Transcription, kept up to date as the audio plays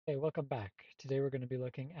Hey, welcome back. Today we're going to be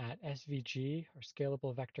looking at SVG, or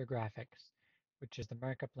Scalable Vector Graphics, which is the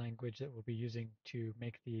markup language that we'll be using to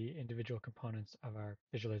make the individual components of our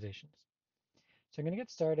visualizations. So I'm going to get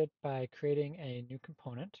started by creating a new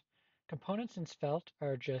component. Components in Svelte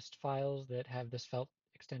are just files that have the Svelte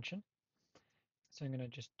extension. So I'm going to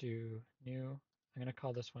just do new. I'm going to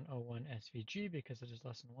call this one O1 SVG because it is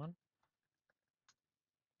lesson 1.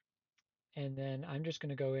 And then I'm just going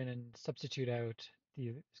to go in and substitute out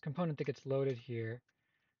the component that gets loaded here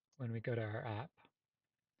when we go to our app.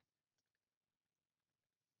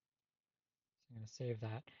 I'm going to save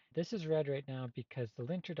that. This is red right now because the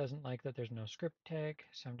linter doesn't like that there's no script tag,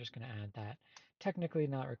 so I'm just going to add that. Technically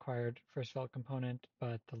not required for a Svelte component,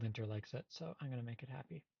 but the linter likes it, so I'm going to make it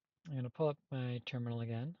happy. I'm going to pull up my terminal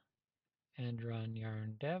again and run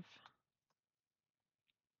yarn dev,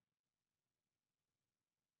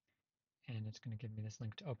 and it's going to give me this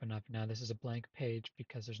link to open up. Now this is a blank page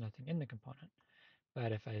because there's nothing in the component,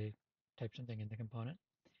 but if I type something in the component,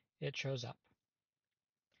 it shows up.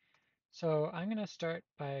 So I'm going to start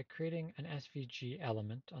by creating an SVG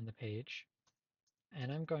element on the page.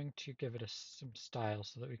 And I'm going to give it some style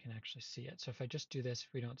so that we can actually see it. So if I just do this,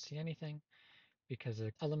 we don't see anything because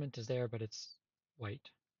the element is there, but it's white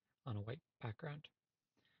on a white background.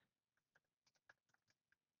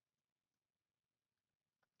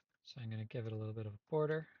 So I'm going to give it a little bit of a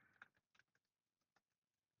border.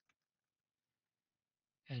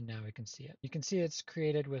 And now we can see it. You can see it's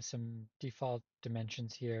created with some default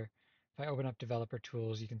dimensions here. If I open up developer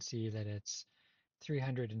tools, you can see that it's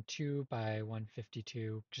 302 by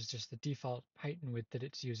 152, which is just the default height and width that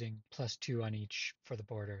it's using, plus 2 on each for the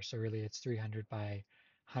border. So really it's 300 by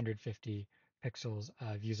 150 pixels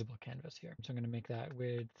of usable canvas here. So I'm going to make that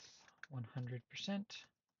width 100%,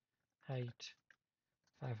 height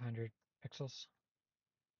 500 pixels.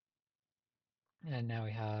 And now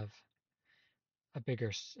we have a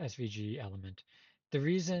bigger SVG element. The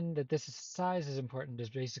reason that this size is important is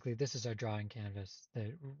basically this is our drawing canvas,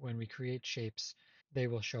 that when we create shapes, they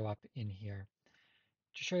will show up in here.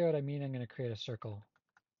 To show you what I mean, I'm going to create a circle.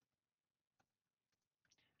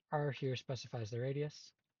 R here specifies the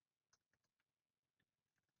radius,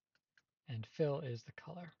 and fill is the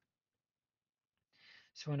color.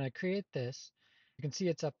 So when I create this, you can see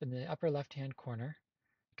it's up in the upper left-hand corner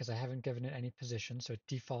because I haven't given it any position, so it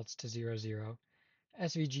defaults to 0, 0.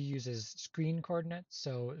 SVG uses screen coordinates,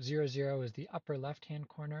 so 0, 0 is the upper left-hand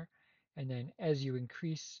corner, and then as you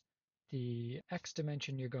increase the x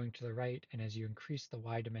dimension, you're going to the right, and as you increase the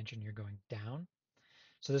y dimension, you're going down.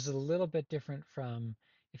 So this is a little bit different from,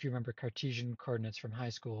 if you remember Cartesian coordinates from high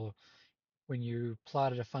school, when you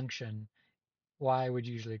plotted a function, y would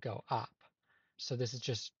usually go up. So this is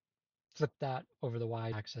just flip that over the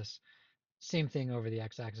y-axis. Same thing over the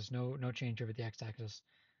x-axis, no change over the x-axis.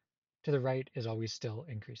 To the right is always still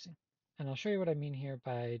increasing. And I'll show you what I mean here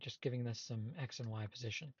by just giving this some x and y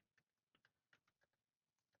position.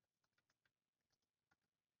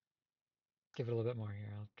 Give it a little bit more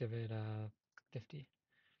here. I'll give it 50.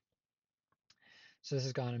 So this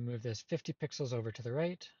has gone and moved this 50 pixels over to the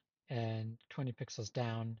right and 20 pixels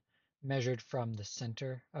down, measured from the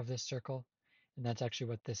center of this circle. And that's actually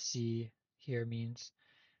what this C here means.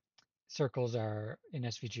 Circles are in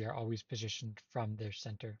SVG are always positioned from their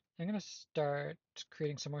center. I'm going to start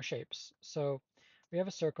creating some more shapes. So we have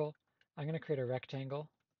a circle. I'm going to create a rectangle.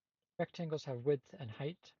 Rectangles have width and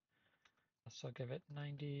height. So I'll give it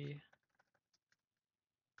 90,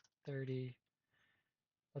 30.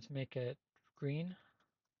 Let's make it green.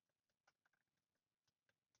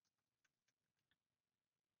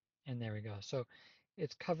 And there we go. So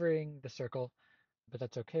it's covering the circle, but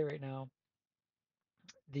that's okay right now.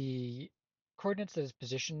 The coordinates that it's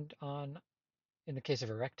positioned on in the case of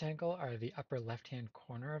a rectangle are the upper left-hand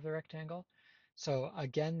corner of the rectangle. So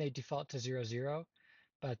again, they default to 0, 0,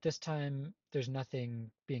 but this time there's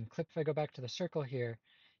nothing being clipped. If I go back to the circle here,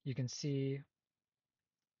 you can see,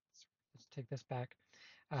 let's take this back.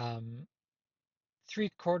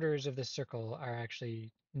 3/4 of this circle are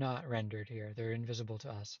actually not rendered here. They're invisible to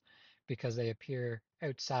us because they appear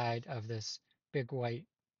outside of this big white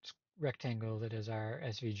rectangle that is our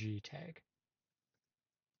SVG tag.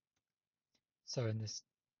 So in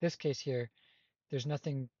this case here, there's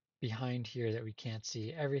nothing behind here that we can't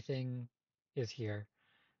see. Everything is here.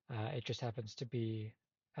 It just happens to be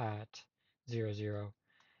at 0, 0.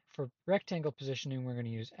 For rectangle positioning, we're going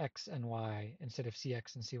to use X and Y instead of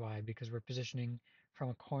CX and CY because we're positioning from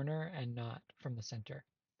a corner and not from the center.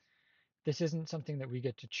 This isn't something that we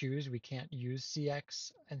get to choose. We can't use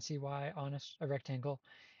CX and CY on a rectangle,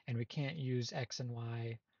 and we can't use X and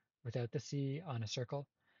Y without the C on a circle.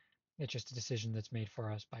 It's just a decision that's made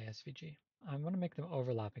for us by SVG. I want to make them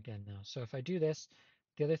overlap again now. So if I do this,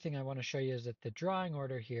 the other thing I want to show you is that the drawing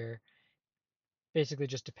order here basically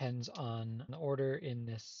just depends on the order in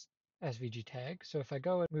this SVG tag. So if I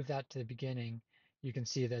go and move that to the beginning, you can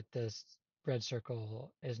see that this red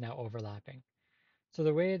circle is now overlapping. So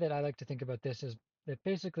the way that I like to think about this is that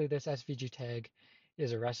basically this SVG tag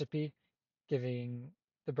is a recipe giving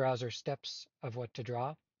the browser steps of what to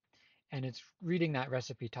draw, and it's reading that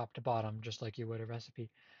recipe top to bottom, just like you would a recipe.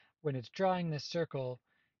 When it's drawing this circle,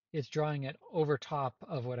 it's drawing it over top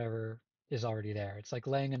of whatever is already there. It's like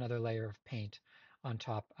laying another layer of paint on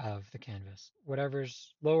top of the canvas.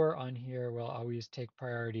 Whatever's lower on here will always take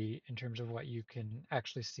priority in terms of what you can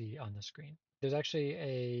actually see on the screen. There's actually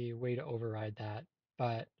a way to override that,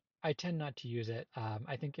 but I tend not to use it.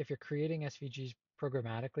 I think if you're creating SVGs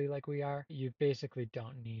programmatically like we are, you basically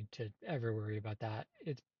don't need to ever worry about that.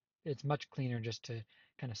 It's much cleaner just to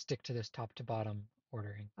kind of stick to this top to bottom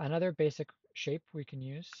ordering. Another basic shape we can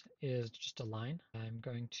use is just a line. I'm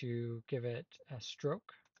going to give it a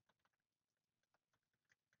stroke.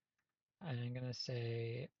 And I'm going to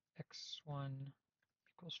say x1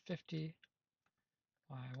 equals 50,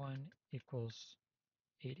 y1 equals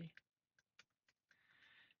 80.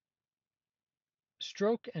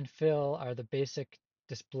 Stroke and fill are the basic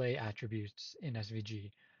display attributes in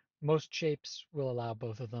SVG. Most shapes will allow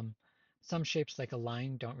both of them. Some shapes like a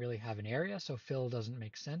line don't really have an area, so fill doesn't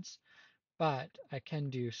make sense, but I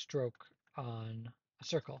can do stroke on a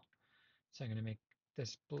circle. So I'm going to make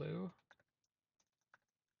this blue,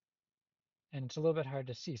 and it's a little bit hard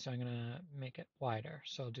to see, so I'm going to make it wider.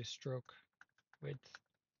 So I'll do stroke width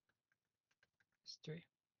is 3.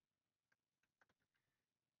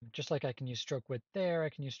 Just like I can use stroke width there, I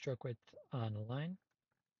can use stroke width on a line.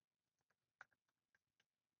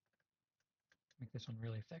 Make this one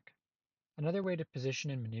really thick. Another way to position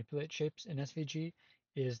and manipulate shapes in SVG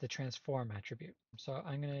is the transform attribute. So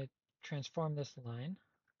I'm going to transform this line.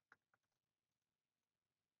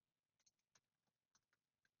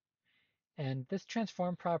 And this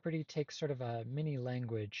transform property takes sort of a mini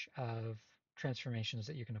language of transformations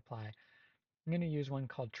that you can apply. I'm going to use one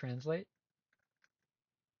called translate.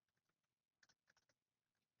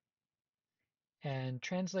 And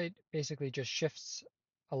translate basically just shifts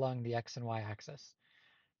along the X and Y axis.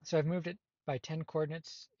 So I've moved it by 10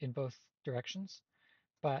 coordinates in both directions,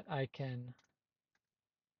 but I can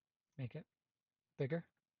make it bigger.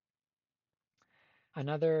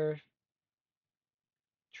 Another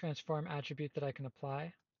transform attribute that I can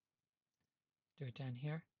apply, do it down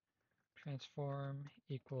here, transform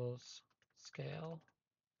equals scale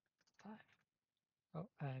 5. Oh,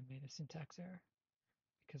 I made a syntax error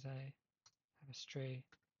because I have a stray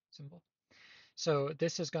symbol. So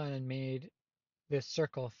this has gone and made this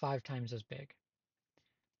circle 5 times as big.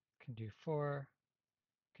 Can do 4,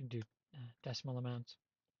 can do decimal amounts.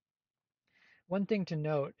 One thing to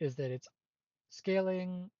note is that it's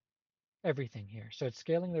scaling everything here. So it's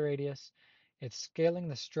scaling the radius, it's scaling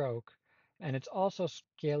the stroke, and it's also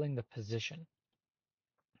scaling the position.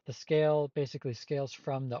 The scale basically scales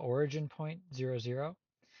from the origin point 0, 0,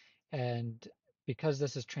 and because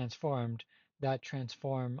this is transformed, that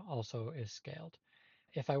transform also is scaled.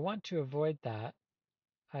 If I want to avoid that,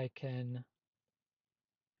 I can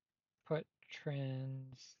put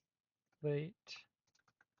translate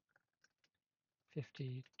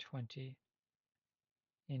 50, 20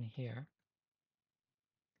 in here.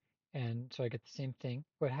 And so I get the same thing.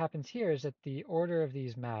 What happens here is that the order of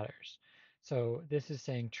these matters. So this is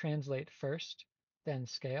saying translate first, then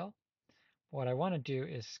scale. What I want to do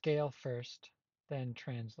is scale first, then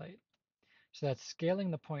translate. So that's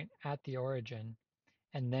scaling the point at the origin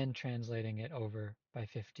and then translating it over by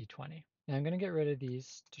 50, 20. Now I'm going to get rid of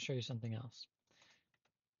these to show you something else.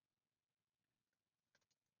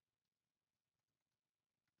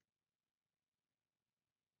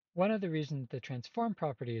 One of the reasons the transform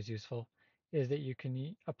property is useful is that you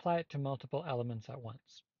can apply it to multiple elements at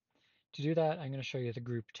once. To do that, I'm going to show you the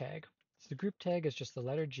group tag. So the group tag is just the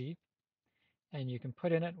letter G, and you can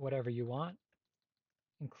put in it whatever you want,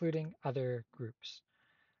 including other groups.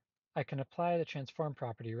 I can apply the transform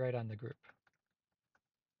property right on the group.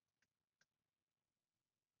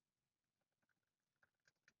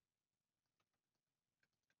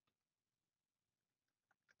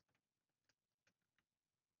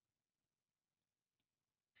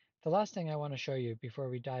 The last thing I want to show you before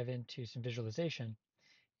we dive into some visualization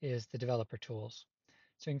is the developer tools.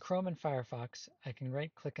 So in Chrome and Firefox, I can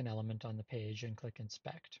right-click an element on the page and click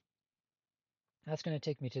Inspect. That's going to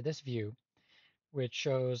take me to this view, which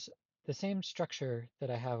shows the same structure that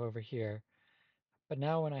I have over here, But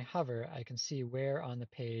now when I hover, I can see where on the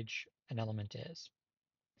page an element is.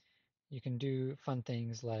 You can do fun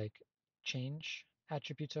things like change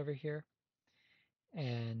attributes over here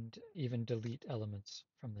and even delete elements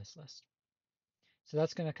from this list. So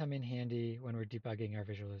that's going to come in handy when we're debugging our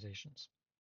visualizations.